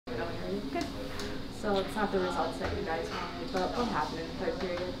So it's not the results that you guys wanted, but what happened in the third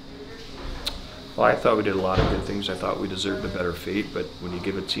period? Well, I thought we did a lot of good things. I thought we deserved a better fate, but when you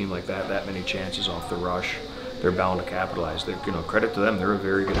give a team like that many chances off the rush, they're bound to capitalize. Credit to them. They're a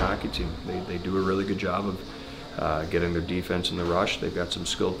very good hockey team. They do a really good job of getting their defense in the rush. They've got some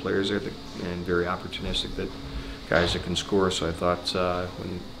skilled players there and very opportunistic guys that can score. So I thought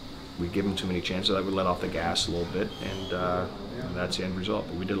when we give them too many chances, that we let off the gas a little bit, and that's the end result.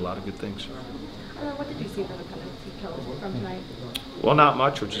 But we did a lot of good things. What did you see from the penalty kill from tonight? Well, not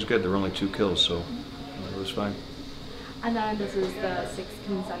much, which is good. There were only 2 kills, so it was fine. And then this is the 6th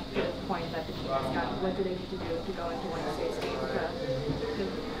consecutive point that the team has gotten. What do they need to do to go into Wednesday's game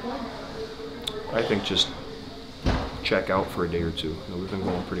to I think just check out for a day or two. We've been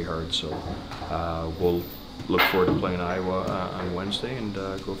going pretty hard, so we'll look forward to playing Iowa on Wednesday and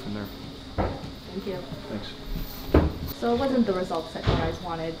go from there. Thank you. Thanks. So it wasn't the results that you guys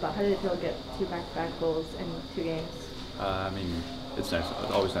wanted, but how did it feel to get 2 back-to-back goals in 2 games? I mean, it's nice.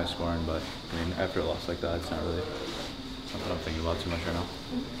 It's always nice scoring, but I mean, after a loss like that, it's not really something I'm thinking about too much right now.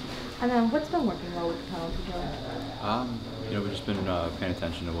 And then what's been working well with the penalty kill? We've just been paying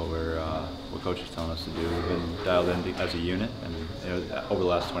attention to what coach is telling us to do. We've been dialed in as a unit, and over the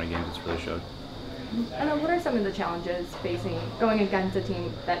last 20 games, it's really showed. And then what are some of the challenges going against a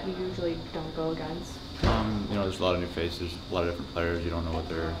team that you usually don't go against? There's a lot of new faces, a lot of different players. You don't know what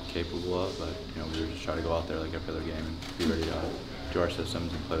they're capable of, but we just try to go out there like every other game and be ready to do our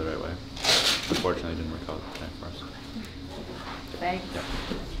systems and play the right way. Unfortunately, it didn't work out tonight for us. Thanks. Yeah.